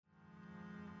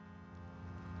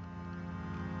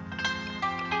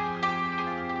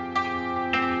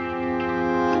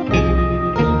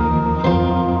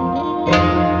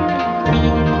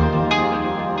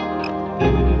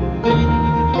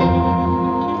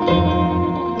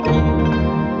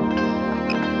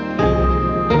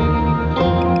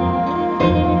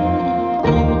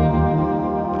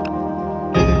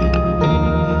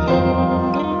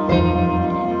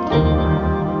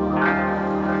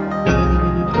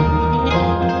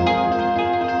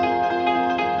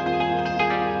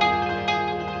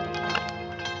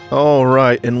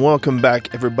right, and welcome back,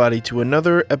 everybody, to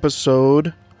another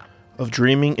episode of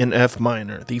Dreaming in F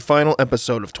Minor, the final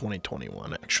episode of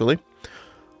 2021, actually.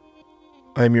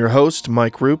 I'm your host,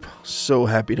 Mike Roop. So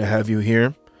happy to have you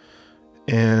here.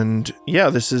 And yeah,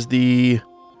 this is going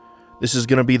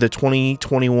to be the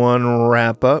 2021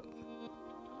 wrap-up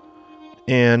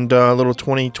and a little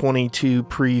 2022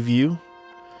 preview.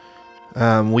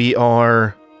 We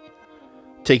are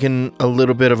taking a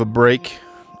little bit of a break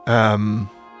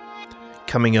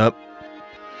coming up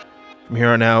from here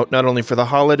on out, not only for the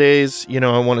holidays.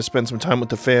 I want to spend some time with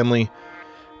the family,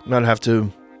 I want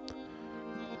to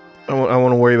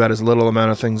worry about as little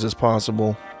amount of things as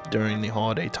possible during the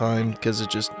holiday time, because it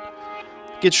just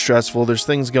gets stressful. There's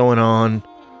things going on,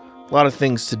 a lot of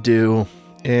things to do,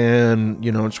 and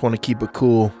I just want to keep it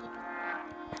cool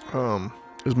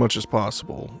as much as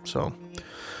possible. So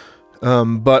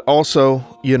but also,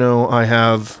 I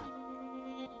have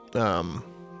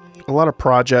a lot of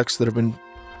projects that have been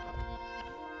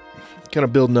kind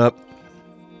of building up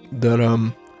that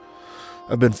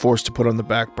I've been forced to put on the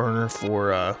back burner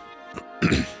for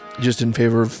just in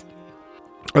favor of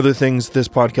other things, this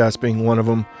podcast being one of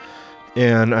them.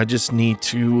 And I just need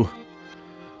to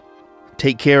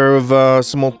take care of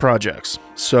some old projects.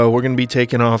 So we're going to be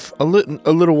taking off a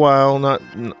little while,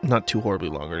 not too horribly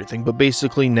long or anything, but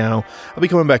basically now I'll be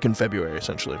coming back in February,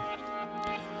 essentially.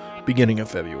 Beginning of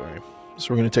February. So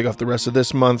we're going to take off the rest of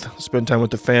this month, spend time with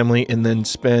the family, and then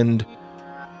spend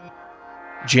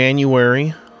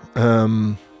January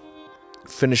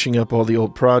finishing up all the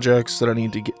old projects that I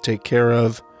need to take care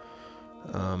of,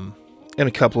 and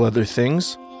a couple other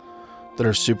things that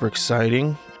are super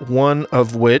exciting. One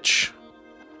of which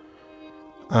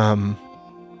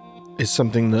is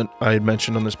something that I had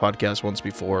mentioned on this podcast once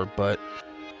before, but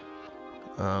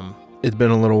it's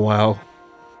been a little while.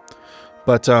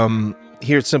 But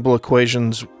here at Simple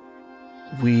Equations,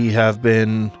 we have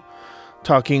been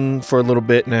talking for a little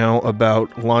bit now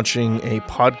about launching a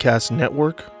podcast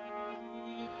network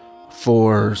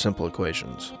for Simple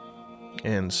Equations.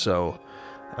 And so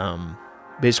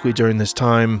basically during this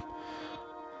time,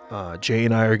 Jay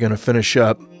and I are going to finish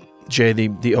up, Jay,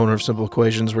 the owner of Simple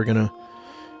Equations, we're going to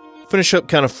finish up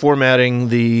kind of formatting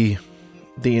the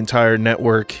entire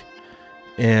network,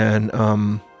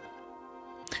 and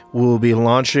we'll be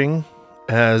launching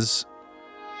as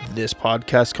this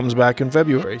podcast comes back in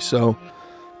February. So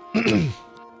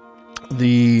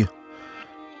the,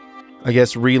 I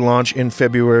guess, relaunch in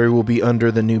February will be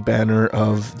under the new banner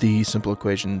of the Simple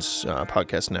Equations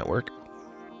podcast network,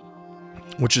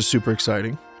 which is super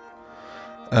exciting.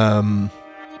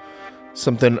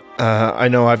 Something I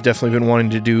know I've definitely been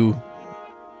wanting to do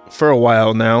for a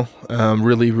while now.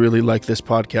 Really, really like this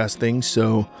podcast thing.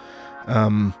 So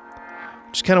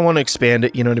just kind of want to expand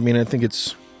it, you know what I mean? I think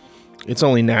it's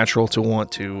only natural to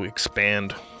want to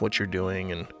expand what you're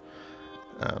doing and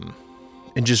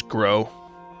just grow.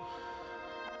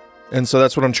 And so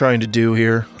that's what I'm trying to do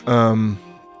here. And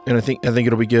I think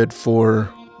it'll be good for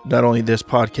not only this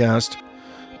podcast,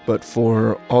 but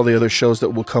for all the other shows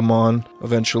that will come on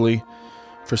eventually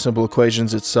for Simple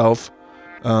Equations itself.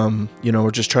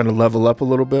 We're just trying to level up a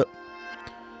little bit.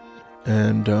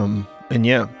 And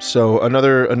yeah, so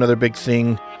another big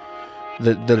thing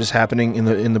that is happening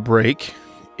in the break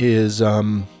is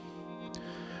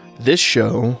this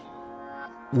show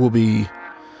will be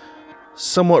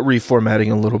somewhat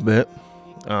reformatting a little bit.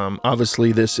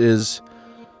 Obviously, this is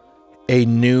a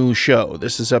new show.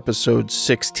 This is episode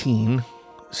 16,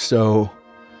 so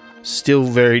still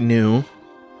very new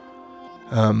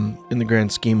in the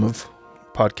grand scheme of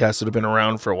podcasts that have been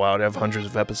around for a while. They have hundreds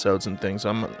of episodes and things.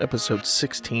 I'm on episode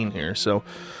 16 here, so I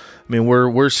mean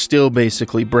we're still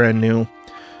basically brand new,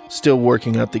 still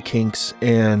working out the kinks,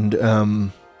 and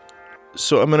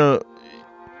so I'm gonna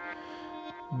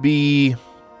be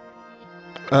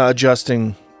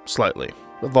adjusting slightly,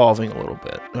 evolving a little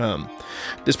bit.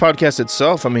 This podcast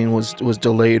itself, I mean, was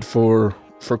delayed for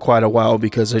quite a while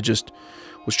because I just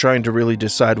was trying to really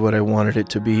decide what I wanted it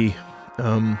to be,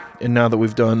 and now that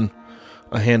we've done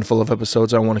a handful of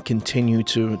episodes, I want to continue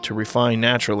to refine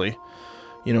naturally,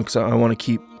 because I want to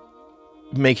keep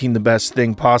making the best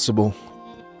thing possible.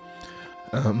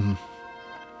 I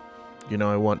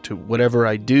want to, whatever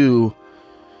I do,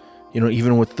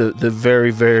 even with the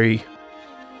very, very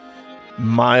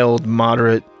mild,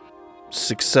 moderate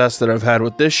success that I've had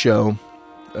with this show,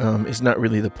 is not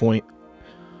really the point.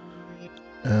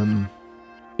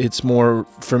 It's more,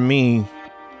 for me,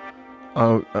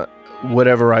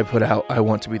 whatever I put out, I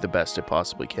want to be the best it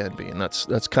possibly can be, and that's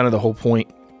kind of the whole point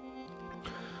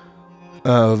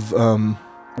of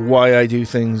why I do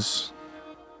things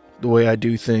the way I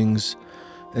do things,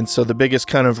 And so the biggest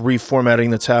kind of reformatting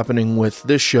that's happening with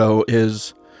this show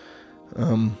is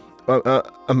I'm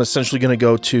essentially going to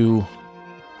go to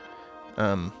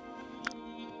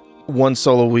one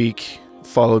solo week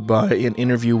followed by an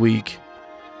interview week,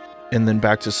 and then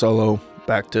back to solo,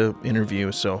 back to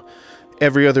interview. So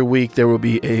every other week there will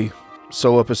be a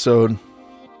solo episode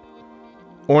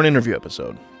or an interview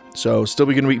episode. So still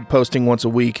going to be posting once a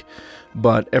week,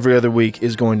 but every other week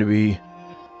is going to be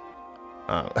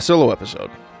a solo episode.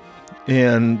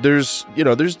 And there's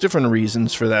different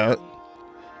reasons for that.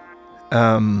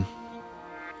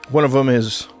 One of them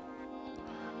is,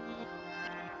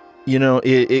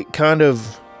 it kind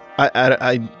of,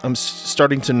 I'm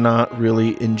starting to not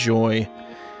really enjoy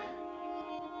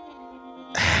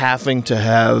having to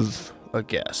have a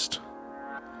guest,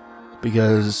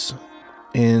 because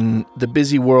in the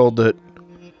busy world that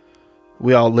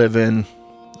we all live in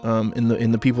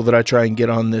the people that I try and get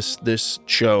on this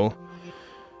show,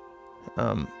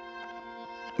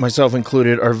 myself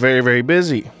included, are very, very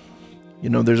busy.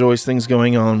 There's always things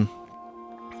going on,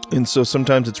 and so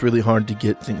sometimes it's really hard to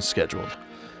get things scheduled.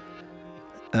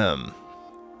 And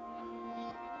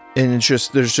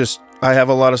I have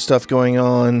a lot of stuff going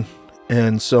on,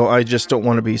 and so I just don't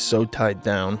want to be so tied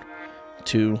down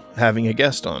to having a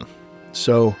guest on.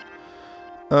 So,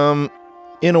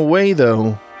 in a way,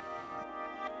 though,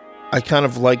 I kind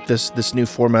of like this new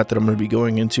format that I'm going to be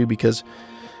going into, because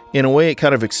in a way it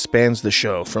kind of expands the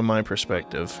show from my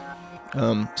perspective.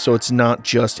 So it's not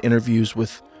just interviews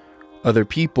with other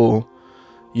people.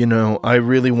 I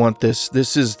really want this.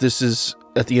 This is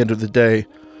at the end of the day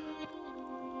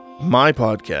my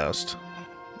podcast,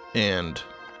 and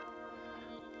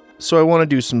so I want to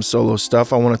do some solo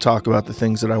stuff. I want to talk about the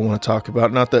things that I want to talk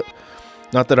about. Not that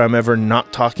I'm ever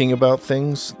not talking about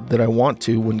things that I want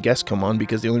to when guests come on,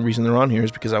 because the only reason they're on here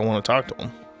is because I want to talk to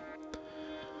them.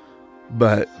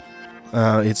 But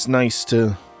it's nice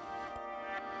to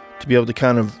be able to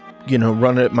kind of,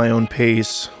 run it at my own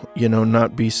pace,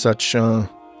 not be such an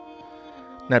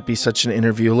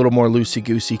interview, a little more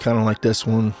loosey-goosey, kind of like this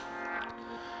one.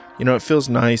 It feels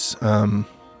nice. And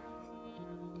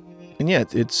yeah,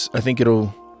 I think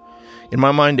it'll, in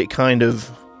my mind, it kind of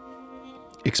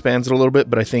expands it a little bit,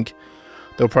 but I think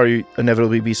there'll probably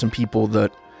inevitably be some people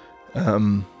that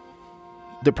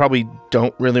probably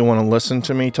don't really want to listen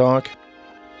to me talk.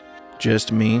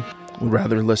 Just me would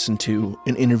rather listen to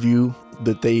an interview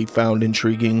that they found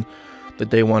intriguing, that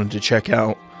they wanted to check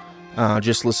out.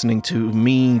 Just listening to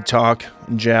me talk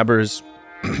and jabbers,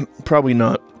 probably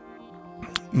not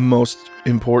most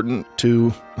important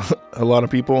to a lot of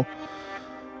people,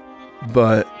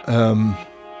 but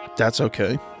that's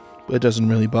okay. It doesn't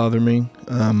really bother me.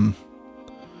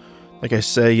 Like I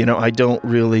say, I'm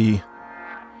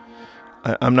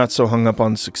not so hung up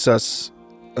on success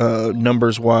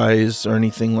numbers wise or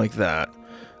anything like that.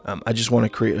 I just want to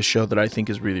create a show that I think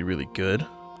is really, really good.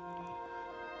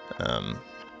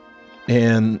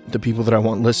 And the people that I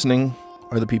want listening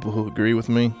are the people who agree with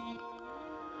me,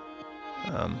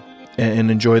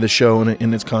 and enjoy the show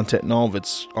and its content and all of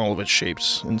its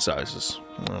shapes and sizes.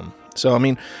 So,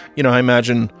 I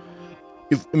imagine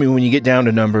when you get down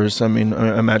to numbers, I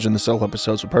imagine the solo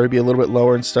episodes would probably be a little bit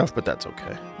lower and stuff, but that's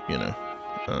okay.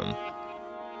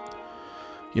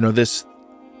 This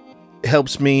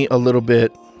helps me a little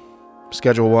bit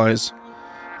schedule-wise,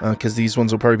 because these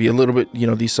ones will probably be a little bit,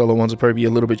 these solo ones will probably be a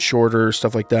little bit shorter,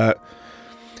 stuff like that,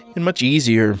 and much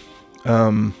easier.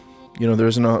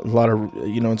 There's not a lot of,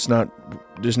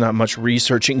 there's not much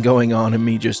researching going on and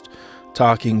me just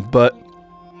talking, but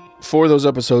for those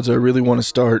episodes, I really want to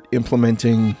start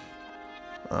implementing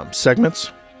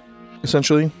segments,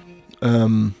 essentially.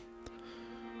 A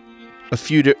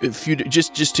few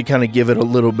just to kind of give it a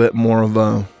little bit more of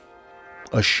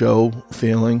a show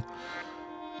feeling.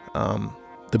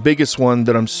 The biggest one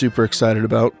that I'm super excited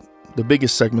about, the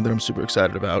biggest segment that I'm super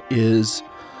excited about is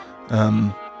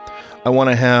I want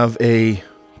to have a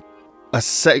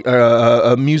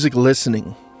music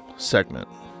listening segment.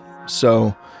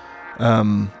 So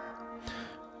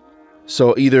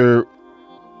either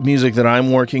music that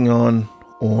I'm working on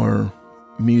or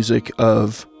music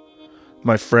of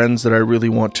my friends that I really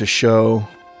want to show.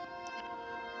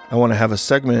 I want to have a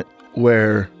segment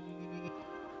where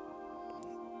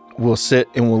we'll sit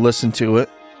and we'll listen to it,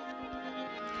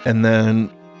 and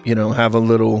then, have a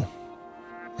little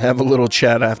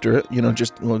chat after it.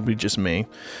 It'll be just me,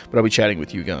 but I'll be chatting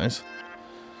with you guys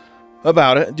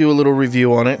about it, do a little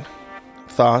review on it,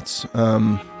 thoughts.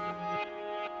 I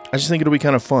just think it'll be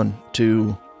kind of fun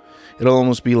it'll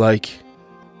almost be like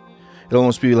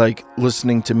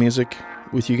listening to music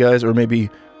with you guys, or maybe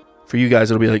for you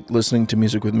guys, it'll be like listening to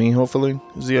music with me, hopefully,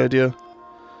 is the idea.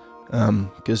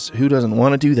 Because who doesn't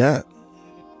want to do that?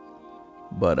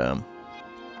 But,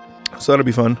 so that'll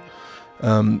be fun.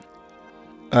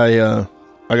 I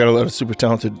got a lot of super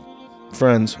talented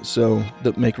friends, so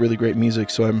that make really great music,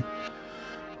 so I'm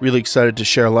really excited to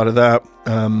share a lot of that.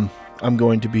 I'm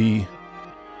going to be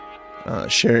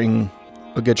sharing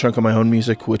a good chunk of my own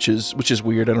music, which is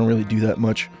weird. I don't really do that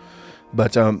much,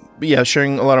 but yeah,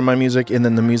 sharing a lot of my music, and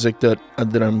then the music that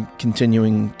I'm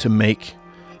continuing to make.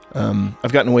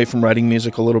 I've gotten away from writing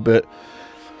music a little bit,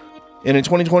 and in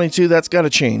 2022, that's got to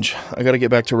change. I got to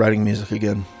get back to writing music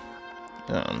again.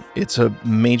 It's a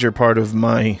major part of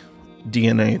my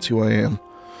DNA. It's who I am,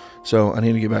 so I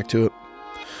need to get back to it.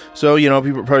 So,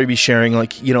 people probably be sharing,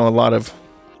 like, a lot of,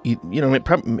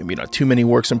 maybe not too many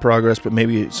works in progress, but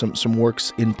maybe some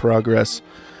works in progress.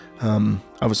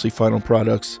 Obviously, final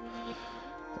products.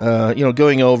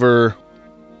 Going over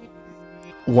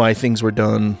why things were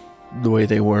done the way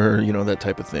they were, that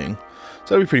type of thing.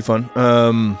 So that'd be pretty fun.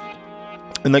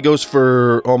 And that goes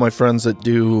for all my friends that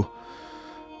do,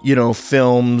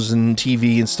 films and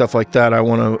TV and stuff like that. I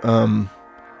want to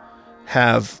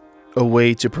have a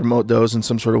way to promote those in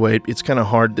some sort of way. It's kind of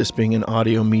hard, this being an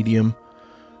audio medium,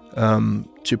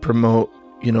 to promote,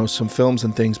 some films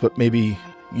and things, but maybe,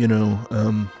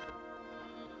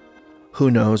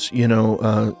 who knows,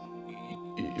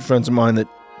 friends of mine that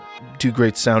do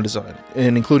great sound design,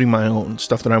 and including my own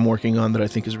stuff that I'm working on that I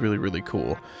think is really, really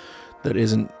cool, that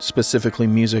isn't specifically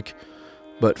music,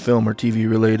 but film or TV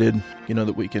related,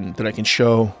 that I can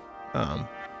show.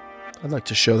 I'd like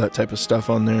to show that type of stuff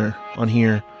on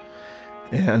here.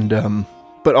 And,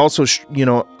 but also,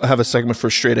 I have a segment for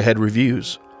straight ahead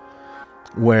reviews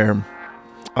where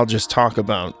I'll just talk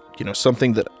about,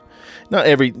 something that not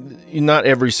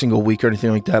every single week or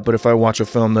anything like that, but if I watch a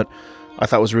film that I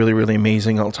thought was really, really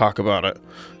amazing, I'll talk about it.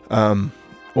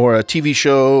 Or a TV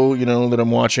show, that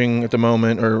I'm watching at the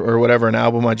moment, or whatever, an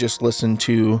album I just listened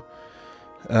to.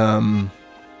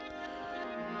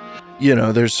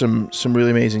 There's some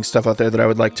really amazing stuff out there that I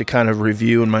would like to kind of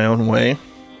review in my own way.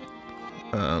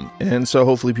 And so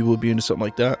hopefully people will be into something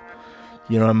like that.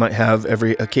 I might have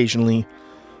occasionally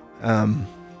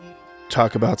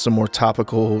talk about some more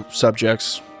topical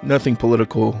subjects, nothing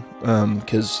political,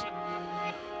 because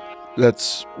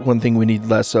that's one thing we need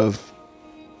less of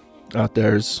out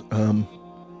there is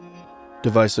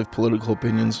divisive political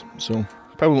opinions. So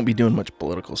probably won't be doing much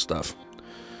political stuff.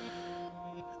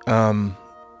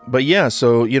 But yeah,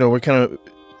 so, we're kind of,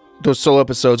 those solo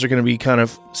episodes are going to be kind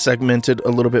of segmented a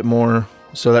little bit more.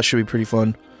 So that should be pretty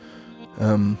fun.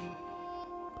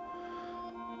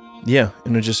 Yeah,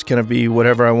 and it'll just kind of be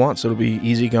whatever I want. So it'll be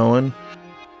easy going,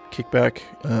 kick back.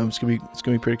 It's gonna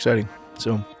be pretty exciting.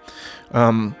 So,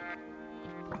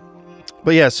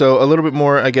 but yeah, so a little bit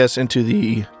more, I guess, into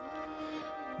the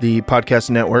podcast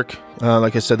network.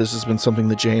 Like I said, this has been something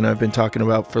that Jay and I've been talking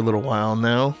about for a little while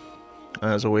now,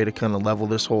 as a way to kind of level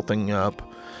this whole thing up.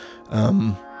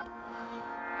 We're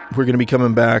going to be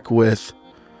coming back with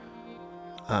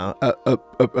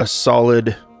a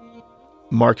solid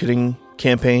marketing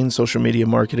campaign, social media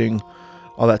marketing,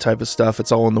 all that type of stuff.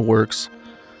 It's all in the works.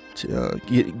 To,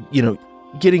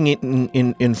 getting it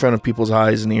in front of people's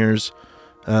eyes and ears.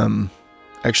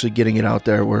 Actually getting it out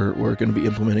there. We're going to be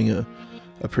implementing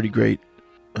a pretty great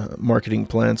marketing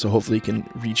plan, so hopefully it can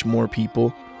reach more people,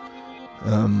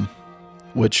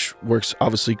 which works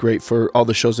obviously great for all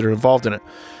the shows that are involved in it.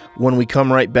 When we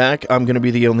come right back, I'm going to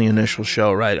be the only initial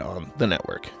show right on the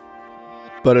network.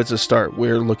 But it's a start.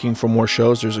 We're looking for more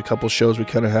shows. There's a couple shows we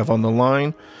kind of have on the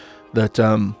line that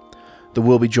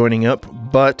will be joining up.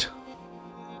 But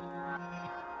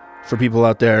for people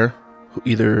out there who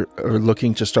either are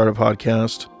looking to start a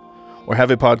podcast or have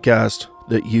a podcast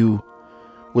that you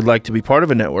would like to be part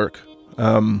of a network,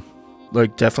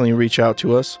 definitely reach out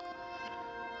to us.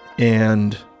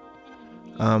 And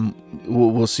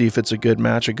we'll see if it's a good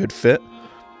match, a good fit.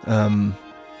 I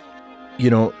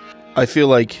feel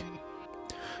like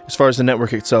as far as the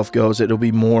network itself goes, it'll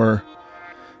be more,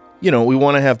 we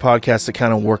want to have podcasts that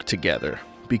kind of work together,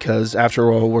 because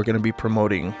after all, we're going to be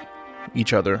promoting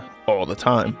each other all the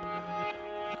time.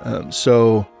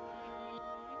 So,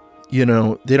 they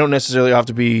don't necessarily have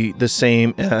to be the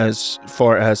same as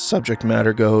far as subject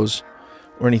matter goes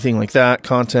or anything like that,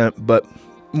 content, but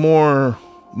more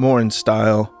in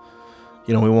style.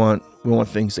 We want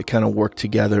things that kind of work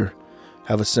together,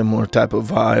 have a similar type of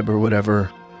vibe or whatever,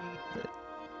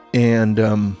 and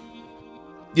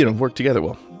work together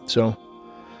well. So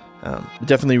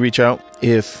definitely reach out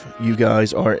if you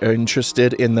guys are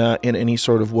interested in that in any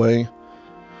sort of way.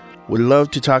 Would love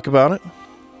to talk about it.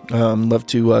 Love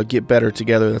to get better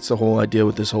together. That's the whole idea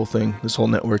with this whole thing. This whole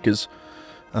network is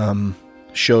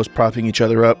shows propping each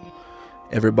other up,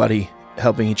 everybody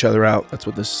helping each other out. That's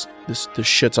what this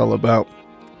shit's all about.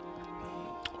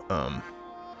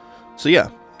 So yeah,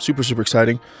 super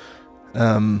exciting.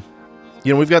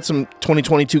 We've got some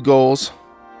 2022 goals,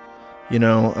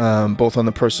 both on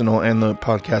the personal and the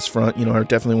podcast front. I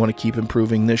definitely want to keep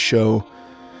improving this show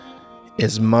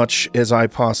as much as I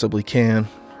possibly can.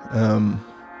 I'm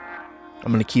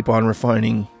going to keep on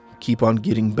refining, keep on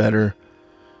getting better,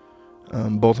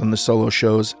 both on the solo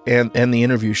shows and the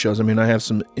interview shows. I mean, I have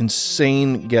some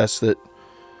insane guests that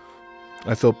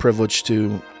I feel privileged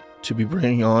to be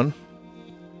bringing on.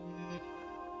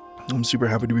 I'm super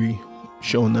happy to be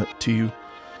showing that to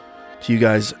you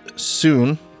guys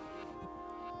soon.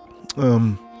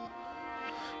 And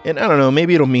I don't know,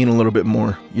 maybe it'll mean a little bit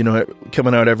more,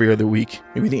 coming out every other week.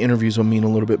 Maybe the interviews will mean a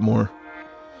little bit more.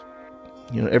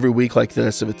 Every week like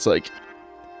this, if it's like,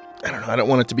 I don't know, I don't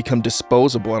want it to become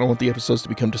disposable. I don't want the episodes to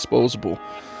become disposable.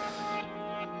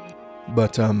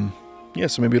 But, so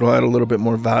maybe it'll add a little bit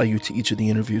more value to each of the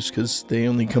interviews because they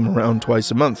only come around twice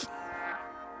a month.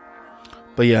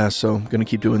 But yeah, so I'm going to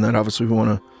keep doing that. Obviously, we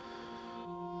want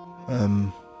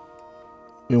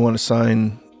to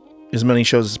sign as many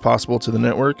shows as possible to the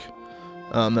network.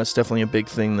 That's definitely a big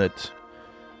thing that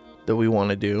we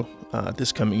want to do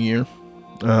this coming year.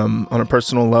 On a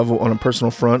personal level, on a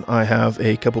personal front, I have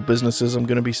a couple businesses I'm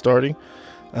going to be starting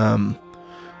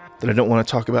that I don't want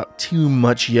to talk about too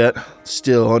much yet.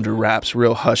 Still under wraps,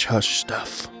 real hush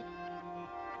stuff.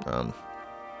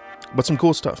 But some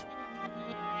cool stuff.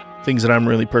 Things that I'm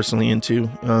really personally into.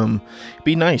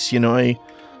 Be nice, I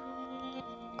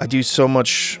do so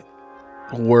much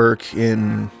work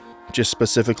in just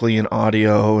specifically in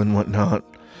audio and whatnot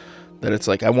that it's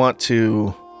like I want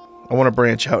to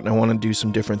branch out and I want to do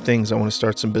some different things. I want to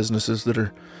start some businesses that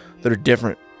are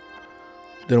different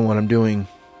than what I'm doing.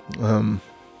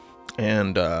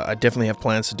 And I definitely have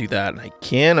plans to do that, and I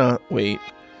cannot wait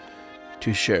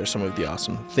to share some of the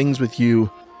awesome things with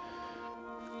you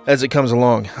as it comes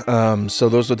along. So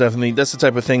that's the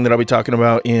type of thing that I'll be talking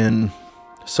about in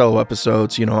solo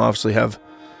episodes. Obviously have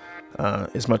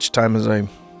as much time as I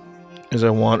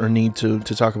want or need to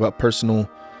talk about personal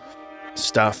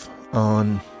stuff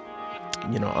on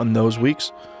those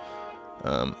weeks.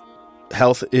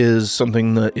 Health is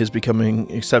something that is becoming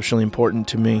exceptionally important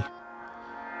to me,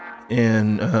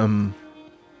 and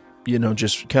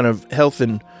just kind of health,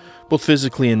 and both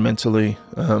physically and mentally.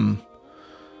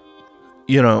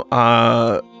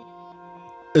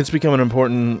 It's become an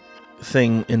important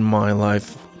thing in my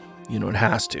life. It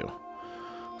has to.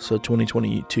 So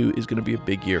 2022 is going to be a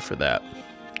big year for that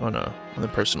on the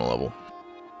personal level.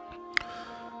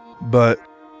 But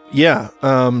yeah,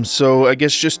 so I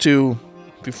guess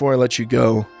before I let you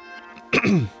go,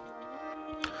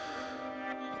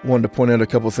 wanted to point out a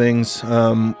couple things.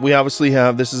 We obviously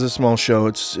this is a small show.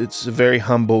 It's very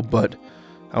humble, but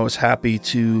I was happy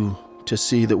to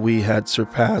see that we had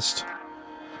surpassed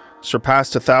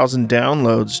 1,000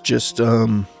 downloads just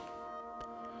a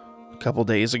couple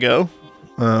days ago,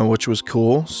 which was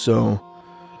cool. So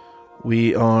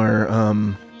we are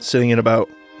sitting at about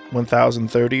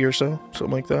 1,030 or so,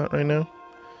 something like that right now.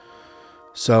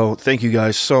 So thank you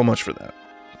guys so much for that.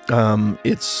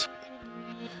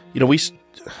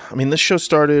 This show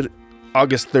started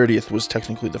August 30th was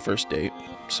technically the first date.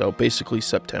 So basically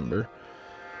September.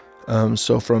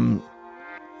 So from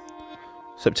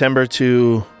September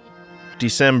to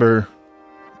December,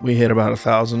 we hit about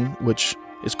 1,000, which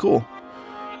is cool.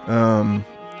 I'm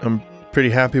pretty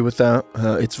happy with that.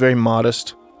 It's very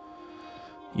modest.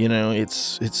 For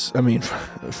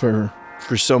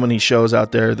so many shows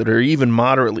out there that are even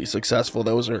moderately successful,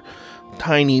 those are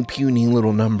tiny, puny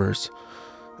little numbers.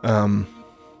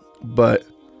 But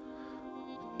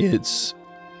it's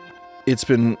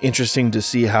been interesting to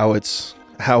see how it's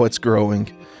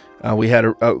growing. We had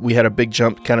a big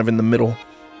jump kind of in the middle,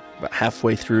 about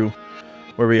halfway through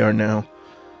where we are now.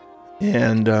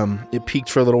 And it peaked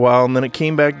for a little while, and then it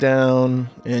came back down,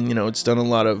 and it's done a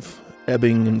lot of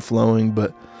ebbing and flowing,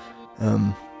 but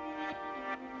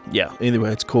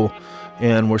anyway, it's cool,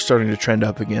 and we're starting to trend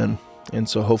up again, and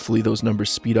so hopefully those numbers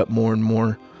speed up more and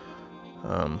more.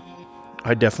 I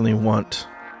definitely want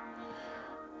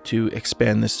to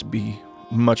expand this to be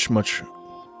much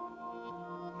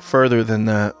further than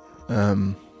that,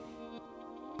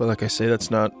 but like I say,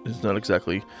 it's not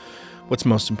exactly what's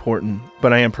most important,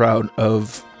 but I am proud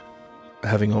of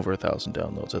having over 1,000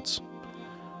 downloads. It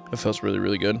feels really,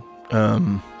 really good.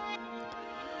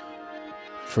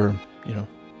 For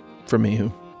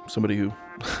me, somebody who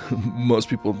most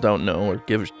people don't know or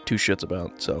give two shits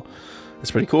about. So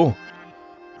it's pretty cool.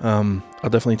 I'll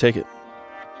definitely take it.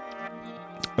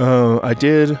 I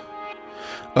did.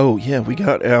 Oh yeah, we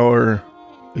got our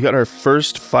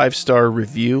first 5-star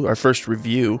review, our first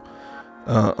review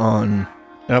on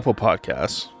Apple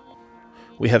Podcasts.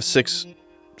 We have 6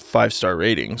 5-star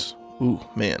ratings. Ooh,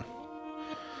 man.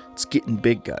 It's getting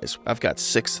big, guys. I've got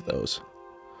 6 of those.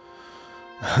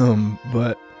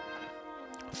 But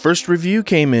first review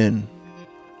came in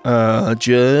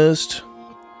just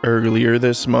earlier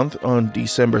this month on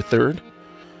December 3rd.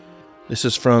 This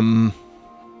is from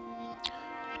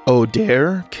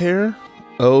Odair Care.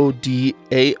 Odaircare.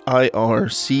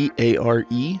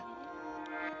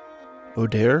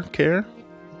 Odair Care?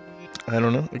 I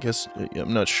don't know. I guess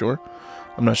I'm not sure.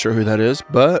 I'm not sure who that is,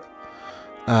 but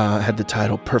had the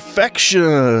title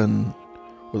Perfection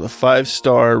with a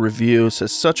 5-star review. It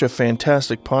says, such a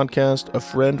fantastic podcast. A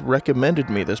friend recommended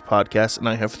me this podcast, and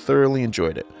I have thoroughly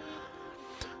enjoyed it.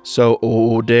 So,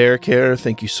 Odair Care,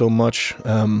 thank you so much.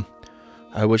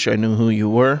 I wish I knew who you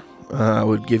were. I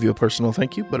would give you a personal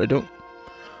thank you, but I don't.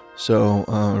 So,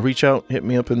 reach out, hit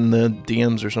me up in the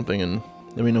DMs or something, and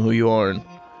let me know who you are, and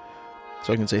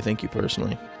so I can say thank you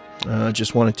personally.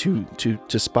 Just wanted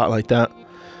to spotlight that,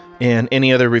 and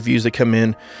any other reviews that come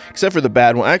in, except for the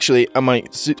bad one. Actually, I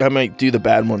might do the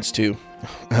bad ones too.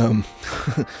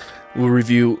 We'll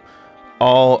review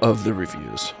all of the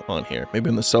reviews on here, maybe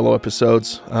in the solo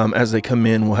episodes. As they come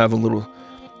in, we'll have a little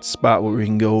spot where we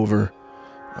can go over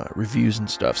reviews and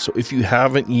stuff. So if you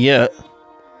haven't yet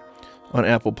on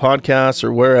Apple Podcasts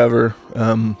or wherever,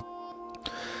 I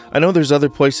know there's other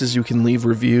places you can leave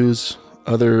reviews,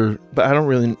 but I don't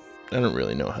really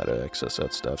know how to access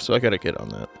that stuff, so I gotta get on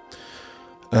that.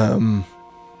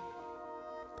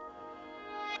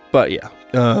 But yeah,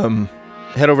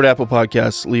 head over to Apple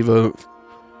Podcasts, leave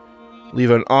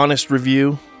an honest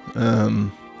review,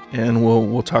 and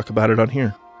we'll talk about it on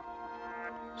here.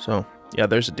 So yeah,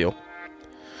 there's a deal.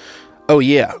 Oh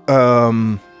yeah,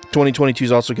 2022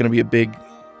 is also going to be a big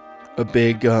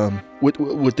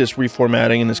with this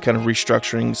reformatting and this kind of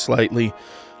restructuring slightly.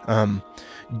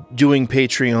 Doing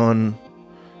Patreon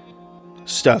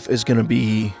stuff is going to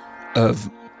be of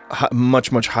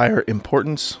much higher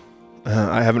importance.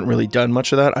 I haven't really done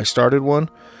much of that. I started one,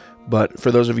 but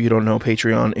for those of you who don't know,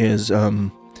 Patreon is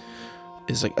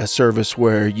like a service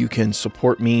where you can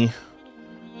support me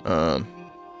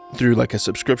through like a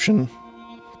subscription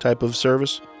type of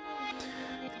service,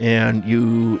 and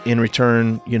you in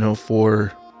return,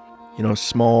 for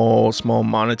small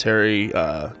monetary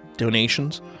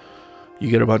donations, you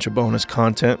get a bunch of bonus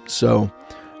content. So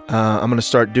I'm going to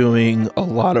start doing a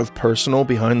lot of personal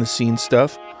behind the scenes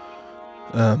stuff,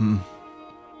 and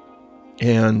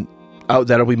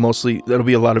that'll be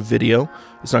a lot of video.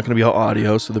 It's not going to be all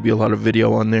audio, so there'll be a lot of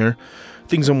video on there,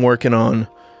 things I'm working on,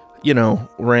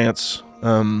 rants,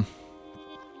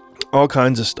 all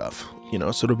kinds of stuff,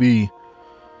 so it'll be,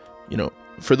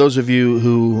 for those of you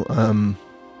who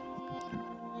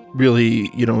really,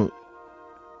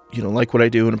 like what I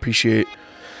do and appreciate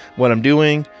what I'm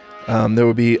doing, there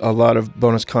will be a lot of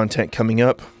bonus content coming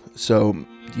up, so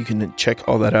you can check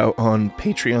all that out on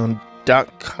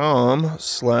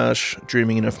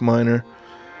patreon.com/dreamingenoughminor.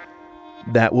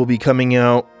 That will be coming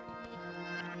out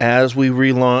as we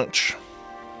relaunch,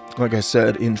 like I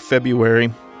said, in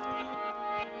February.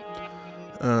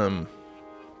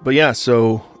 But yeah,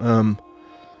 so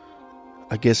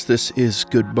I guess this is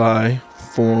goodbye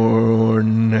for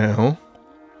now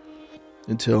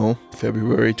until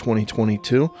February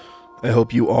 2022. I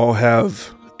hope you all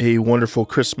have a wonderful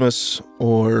Christmas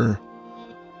or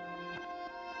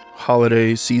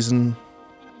holiday season,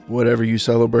 whatever you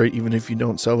celebrate, even if you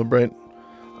don't celebrate.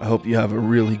 I hope you have a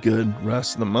really good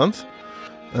rest of the month.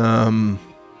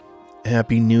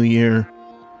 Happy New Year.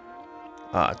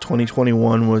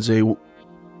 2021 was a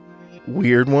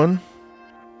weird one,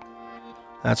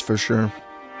 that's for sure,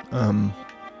 but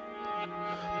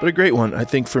a great one, I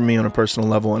think, for me on a personal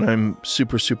level, and I'm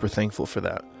super thankful for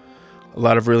that. A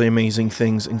lot of really amazing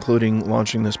things, including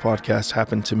launching this podcast,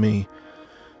 happened to me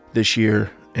this year,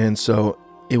 and so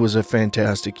it was a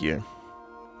fantastic year.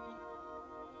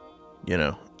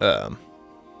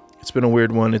 It's been a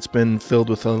weird one. It's been filled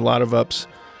with a lot of ups,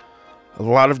 a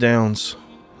lot of downs,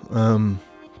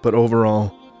 but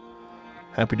overall,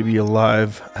 happy to be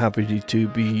alive, happy to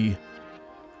be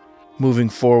moving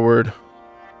forward,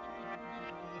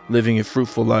 living a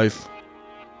fruitful life,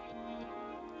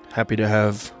 happy to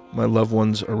have my loved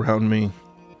ones around me,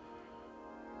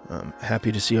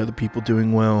 happy to see other people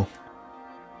doing well,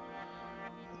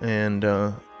 and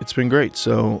it's been great.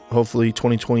 So hopefully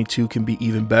 2022 can be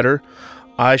even better.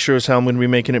 I sure as hell am going to be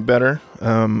making it better.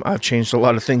 I've changed a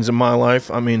lot of things in my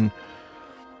life. I mean,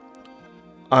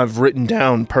 I've written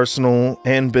down personal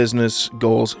and business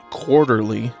goals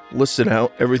quarterly, listed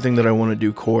out everything that I want to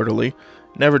do quarterly.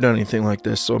 Never done anything like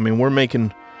this. So I mean, we're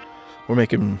making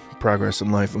progress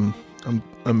in life.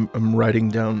 I'm writing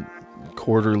down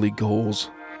quarterly goals,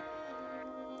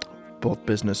 both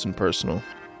business and personal.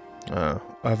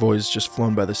 I've always just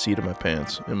flown by the seat of my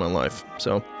pants in my life.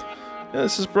 So yeah,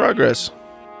 this is progress.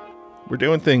 We're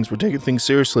doing things. We're taking things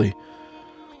seriously.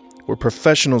 We're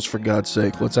professionals, for God's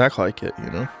sake. Let's act like it, you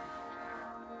know?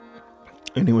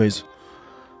 Anyways,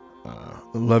 I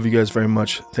love you guys very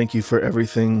much. Thank you for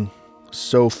everything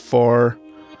so far.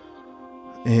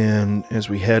 And as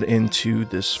we head into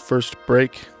this first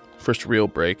real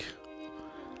break,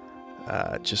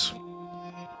 just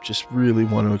really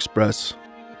want to express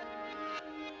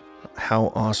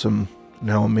how awesome and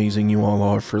how amazing you all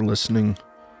are for listening.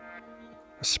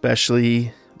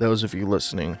 Especially those of you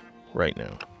listening right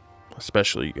now.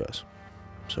 Especially you guys.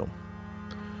 So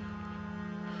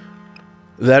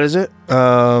that is it.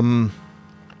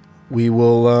 We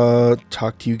will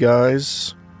talk to you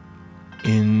guys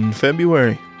in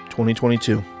February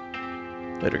 2022.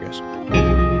 Later, guys.